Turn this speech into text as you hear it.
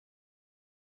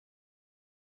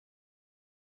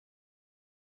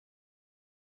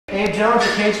Dave Jones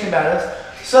or Cage Combatives.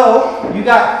 So you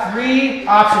got 3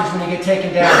 options when you get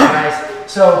taken down,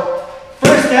 guys. So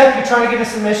first step, you're trying to get a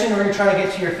submission or you're trying to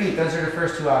get to your feet. Those are the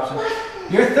first 2 options.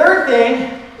 Your third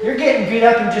thing, you're getting beat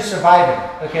up and just surviving,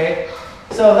 okay?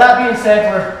 So that being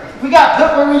said, we got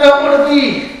put where we don't want to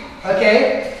be,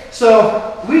 okay?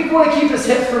 So we want to keep his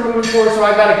hips from moving forward, so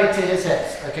I got to get to his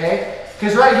hips, okay?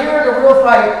 Because right here in a real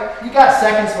fight, you got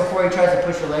seconds before he tries to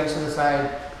push your legs to the side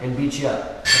and beat you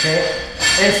up, okay?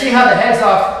 And see how the head's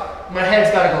off, my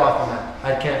head's got to go off on that.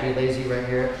 I can't be lazy right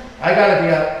here. I got to be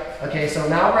up, okay? So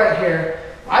now right here,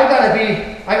 I got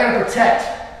to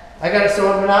protect.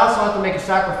 So I'm gonna also have to make a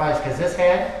sacrifice because this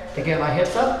hand, to get my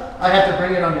hips up, I have to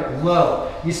bring it on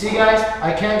low. You see guys,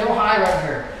 I can't go high right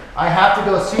here. I have to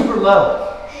go super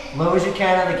low. Low as you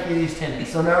can on the Achilles tendon.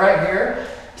 So now right here,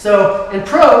 so in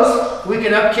pros, we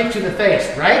can up kick to the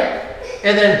face, right?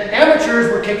 And then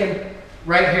amateurs, we're kicking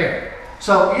right here.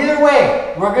 So either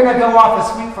way, we're gonna go off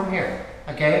a sweep from here,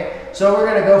 okay? So we're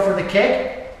gonna go for the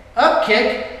kick, up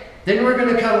kick, then we're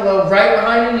gonna come low right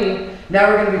behind the knee. Now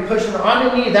we're going to be pushing on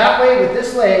the knee that way with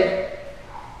this leg,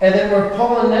 and then we're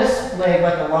pulling this leg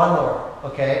like a lawnmower,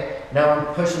 okay? Now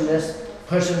I'm pushing his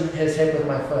hip with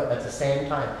my foot at the same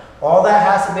time. All that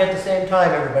has to be at the same time,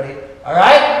 everybody. All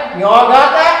right? You all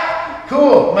got that?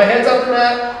 Cool. My head's up the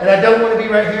mat, and I don't want to be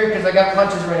right here because I got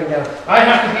punches raining down. I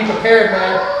have to be prepared,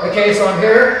 man. Okay, so I'm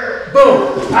here.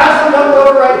 Boom. As I'm coming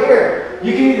over right here,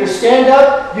 you can either stand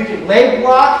up, you can leg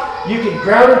block, you can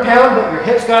ground and pound, but your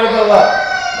hips got to go up.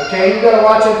 Okay, you gotta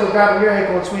watch out for grabbing your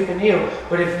ankle and sweeping you.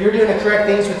 But if you're doing the correct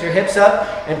things with your hips up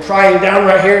and prying down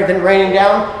right here, then raining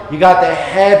down, you got the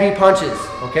heavy punches.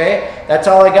 Okay, that's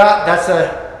all I got. That's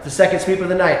the second sweep of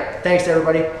the night. Thanks,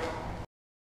 everybody.